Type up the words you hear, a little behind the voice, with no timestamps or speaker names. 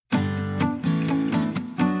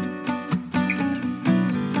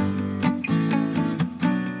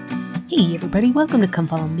Hey everybody, welcome to Come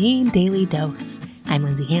Follow Me Daily Dose. I'm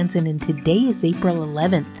Lindsay Hanson and today is April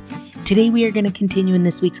 11th. Today we are going to continue in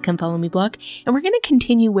this week's Come Follow Me blog, and we're going to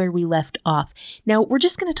continue where we left off. Now, we're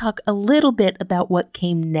just going to talk a little bit about what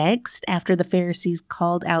came next after the Pharisees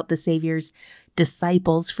called out the Savior's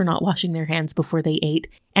disciples for not washing their hands before they ate.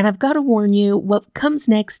 And I've got to warn you, what comes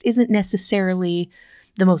next isn't necessarily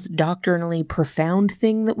the most doctrinally profound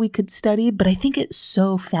thing that we could study, but I think it's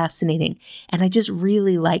so fascinating, and I just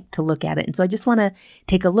really like to look at it. And so I just want to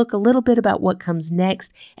take a look a little bit about what comes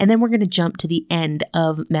next, and then we're going to jump to the end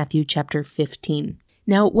of Matthew chapter 15.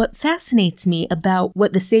 Now, what fascinates me about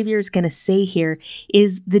what the Savior is going to say here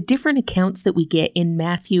is the different accounts that we get in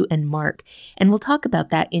Matthew and Mark, and we'll talk about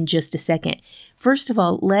that in just a second. First of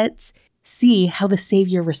all, let's see how the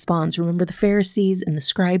Savior responds. Remember, the Pharisees and the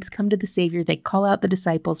scribes come to the Savior. They call out the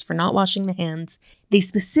disciples for not washing the hands. They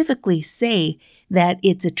specifically say that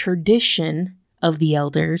it's a tradition of the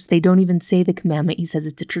elders. They don't even say the commandment. He says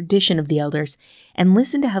it's a tradition of the elders. And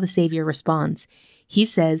listen to how the Savior responds. He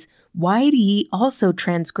says, "Why do ye also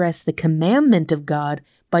transgress the commandment of God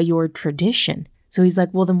by your tradition?" So he's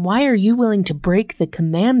like, well, then why are you willing to break the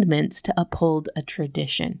commandments to uphold a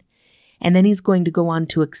tradition? And then he's going to go on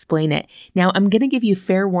to explain it. Now, I'm going to give you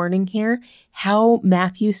fair warning here. How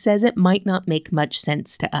Matthew says it might not make much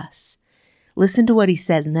sense to us. Listen to what he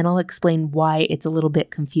says, and then I'll explain why it's a little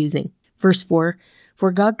bit confusing. Verse 4,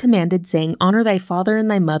 "For God commanded, saying, Honor thy father and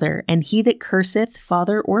thy mother, and he that curseth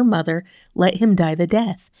father or mother, let him die the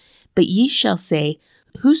death. But ye shall say,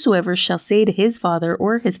 Whosoever shall say to his father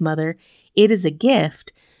or his mother, It is a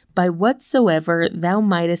gift, by whatsoever thou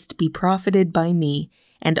mightest be profited by me,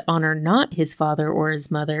 and honor not his father or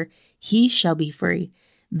his mother, he shall be free.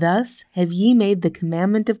 Thus have ye made the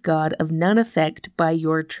commandment of God of none effect by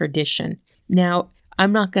your tradition." Now,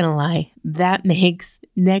 I'm not going to lie, that makes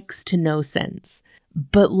next to no sense.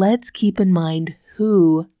 But let's keep in mind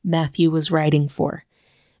who Matthew was writing for.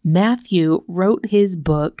 Matthew wrote his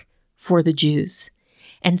book for the Jews.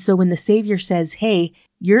 And so when the Savior says, hey,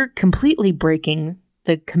 you're completely breaking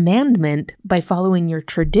the commandment by following your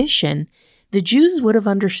tradition, the Jews would have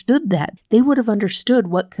understood that. They would have understood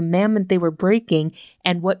what commandment they were breaking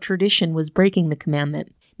and what tradition was breaking the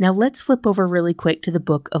commandment. Now let's flip over really quick to the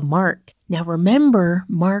book of Mark. Now remember,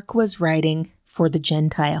 Mark was writing for the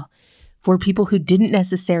Gentile, for people who didn't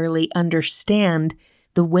necessarily understand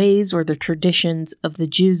the ways or the traditions of the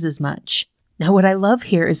Jews as much. Now what I love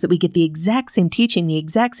here is that we get the exact same teaching, the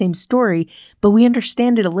exact same story, but we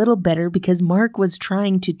understand it a little better because Mark was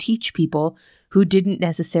trying to teach people who didn't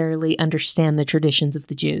necessarily understand the traditions of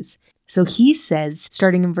the Jews. So he says,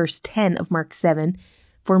 starting in verse 10 of Mark 7,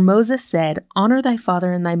 "For Moses said, Honor thy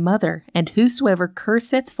father and thy mother, and whosoever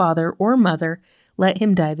curseth father or mother, let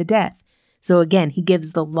him die the death." So again, he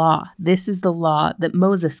gives the law. This is the law that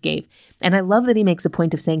Moses gave. And I love that he makes a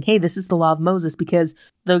point of saying, hey, this is the law of Moses, because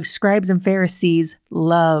the scribes and Pharisees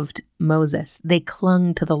loved Moses. They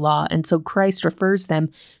clung to the law. And so Christ refers them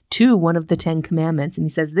to one of the 10 commandments. And he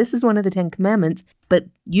says, this is one of the 10 commandments, but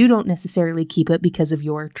you don't necessarily keep it because of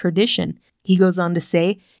your tradition. He goes on to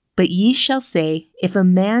say, "But ye shall say, if a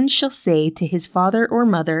man shall say to his father or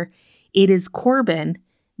mother, It is Corban,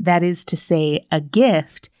 that is to say, a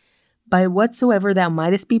gift, by whatsoever thou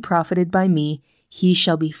mightest be profited by me, he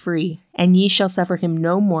shall be free. And ye shall suffer him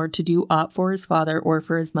no more to do aught for his father or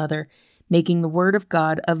for his mother, making the word of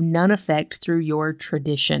God of none effect through your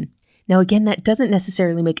tradition." Now again, that doesn't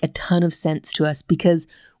necessarily make a ton of sense to us because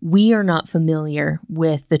we are not familiar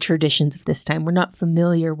with the traditions of this time. We're not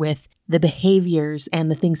familiar with the behaviors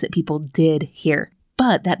and the things that people did here.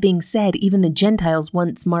 But that being said, even the Gentiles,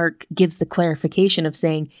 once Mark gives the clarification of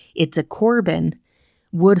saying it's a Corban,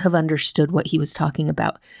 would have understood what he was talking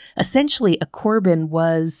about. Essentially, a Corban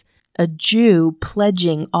was a Jew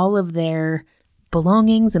pledging all of their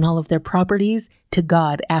belongings and all of their properties to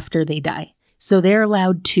God after they die. So they're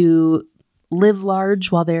allowed to live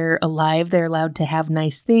large while they're alive. They're allowed to have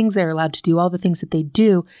nice things. They're allowed to do all the things that they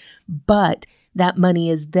do. But that money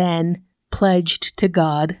is then pledged to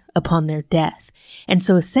God upon their death. And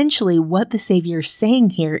so essentially what the Savior is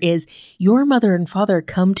saying here is your mother and father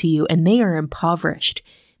come to you and they are impoverished.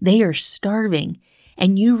 They are starving.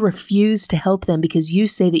 And you refuse to help them because you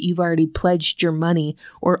say that you've already pledged your money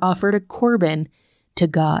or offered a Corban to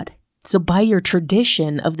God. So by your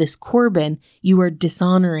tradition of this Corban, you are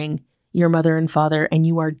dishonoring your mother and father and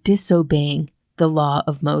you are disobeying the law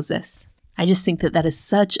of Moses. I just think that that is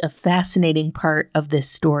such a fascinating part of this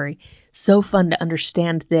story. So fun to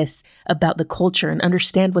understand this about the culture and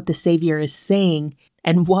understand what the Savior is saying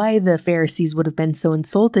and why the Pharisees would have been so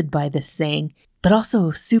insulted by this saying, but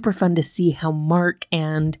also super fun to see how Mark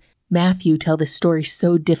and Matthew tell this story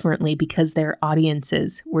so differently because their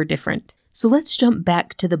audiences were different. So let's jump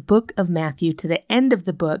back to the book of Matthew, to the end of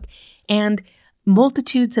the book, and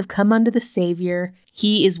multitudes have come unto the Savior.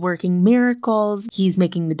 He is working miracles. He's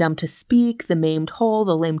making the dumb to speak, the maimed whole,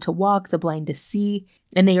 the lame to walk, the blind to see,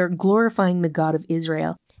 and they are glorifying the God of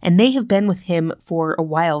Israel. And they have been with him for a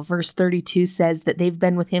while. Verse 32 says that they've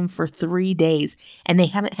been with him for 3 days, and they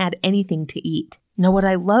haven't had anything to eat. Now, what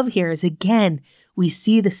I love here is, again, we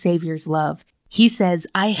see the Savior's love. He says,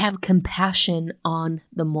 I have compassion on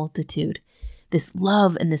the multitude. This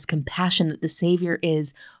love and this compassion that the Savior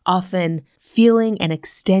is often feeling and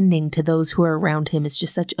extending to those who are around him is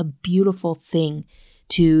just such a beautiful thing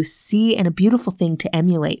to see and a beautiful thing to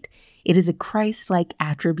emulate. It is a Christ-like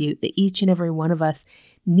attribute that each and every one of us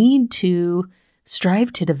need to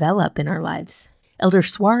strive to develop in our lives. Elder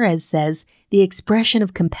Suarez says, the expression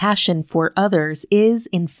of compassion for others is,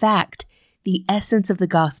 in fact, the essence of the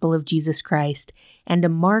gospel of Jesus Christ and a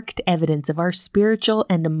marked evidence of our spiritual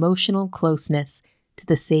and emotional closeness to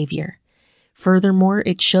the Savior. Furthermore,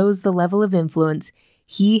 it shows the level of influence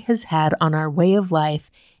he has had on our way of life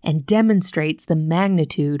and demonstrates the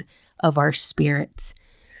magnitude of our spirits.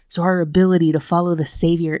 So our ability to follow the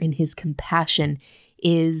Savior in his compassion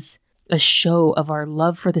is a show of our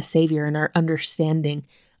love for the Savior and our understanding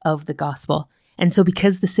of the gospel. And so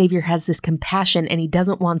because the Savior has this compassion and he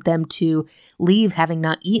doesn't want them to leave having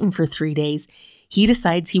not eaten for 3 days, he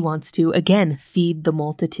decides he wants to, again, feed the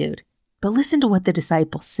multitude. But listen to what the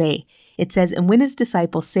disciples say. It says, and when his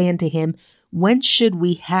disciples say unto him, whence should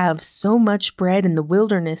we have so much bread in the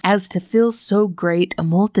wilderness as to fill so great a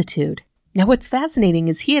multitude? Now what's fascinating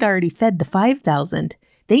is he had already fed the 5,000.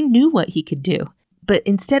 They knew what he could do. But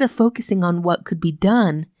instead of focusing on what could be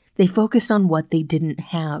done, they focused on what they didn't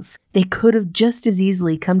have. They could have just as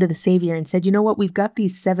easily come to the Savior and said, you know what, we've got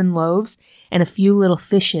these 7 loaves and a few little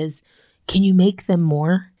fishes. Can you make them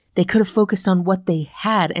more? They could have focused on what they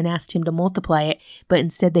had and asked him to multiply it, but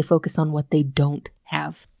instead they focus on what they don't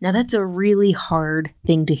have. Now that's a really hard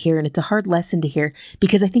thing to hear, and it's a hard lesson to hear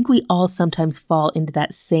because I think we all sometimes fall into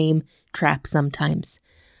that same trap sometimes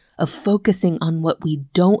of focusing on what we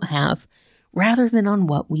don't have rather than on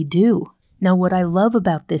what we do. Now, what I love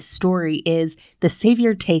about this story is the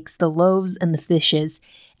Savior takes the loaves and the fishes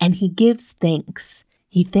and he gives thanks.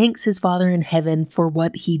 He thanks his Father in heaven for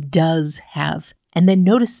what he does have. And then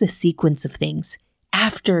notice the sequence of things.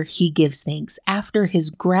 After he gives thanks, after his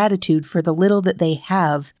gratitude for the little that they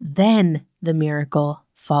have, then the miracle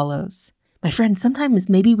follows. My friends, sometimes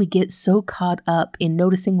maybe we get so caught up in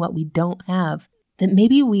noticing what we don't have that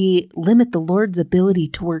maybe we limit the Lord's ability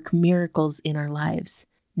to work miracles in our lives.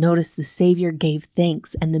 Notice the Savior gave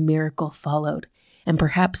thanks and the miracle followed. And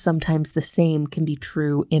perhaps sometimes the same can be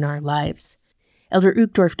true in our lives. Elder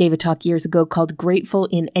Uchtdorf gave a talk years ago called Grateful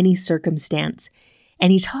in Any Circumstance.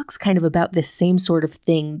 And he talks kind of about this same sort of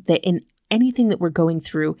thing, that in anything that we're going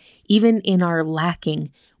through, even in our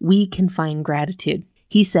lacking, we can find gratitude.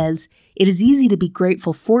 He says, it is easy to be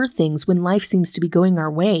grateful for things when life seems to be going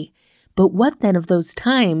our way. But what then of those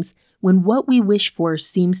times when what we wish for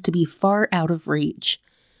seems to be far out of reach?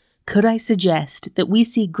 Could I suggest that we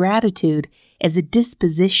see gratitude as a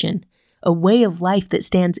disposition, a way of life that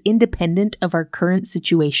stands independent of our current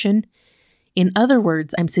situation? In other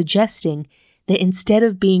words, I'm suggesting that instead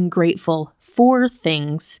of being grateful for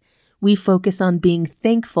things, we focus on being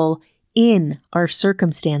thankful in our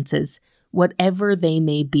circumstances, whatever they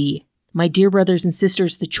may be. My dear brothers and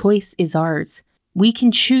sisters, the choice is ours. We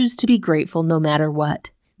can choose to be grateful no matter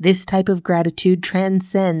what. This type of gratitude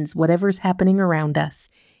transcends whatever's happening around us.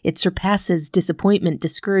 It surpasses disappointment,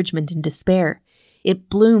 discouragement, and despair. It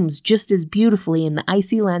blooms just as beautifully in the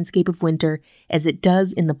icy landscape of winter as it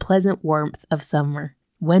does in the pleasant warmth of summer.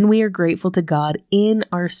 When we are grateful to God in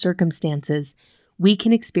our circumstances, we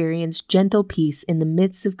can experience gentle peace in the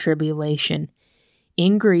midst of tribulation.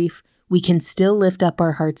 In grief, we can still lift up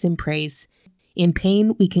our hearts in praise. In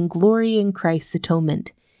pain, we can glory in Christ's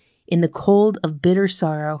atonement. In the cold of bitter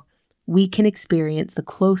sorrow, we can experience the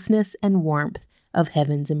closeness and warmth of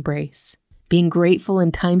heaven's embrace. Being grateful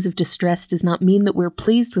in times of distress does not mean that we're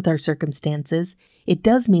pleased with our circumstances. It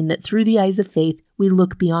does mean that through the eyes of faith, we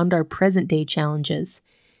look beyond our present-day challenges.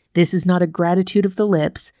 This is not a gratitude of the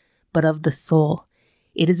lips, but of the soul.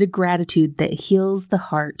 It is a gratitude that heals the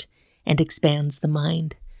heart and expands the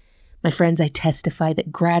mind. My friends, I testify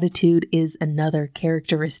that gratitude is another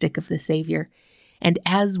characteristic of the Savior. And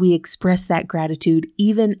as we express that gratitude,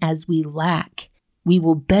 even as we lack, we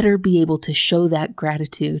will better be able to show that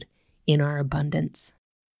gratitude in our abundance.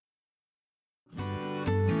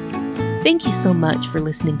 Thank you so much for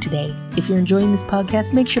listening today. If you're enjoying this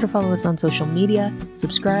podcast, make sure to follow us on social media,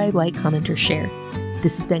 subscribe, like, comment, or share.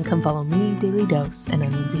 This has been Come Follow Me, Daily Dose, and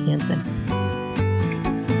I'm Lindsay Hansen.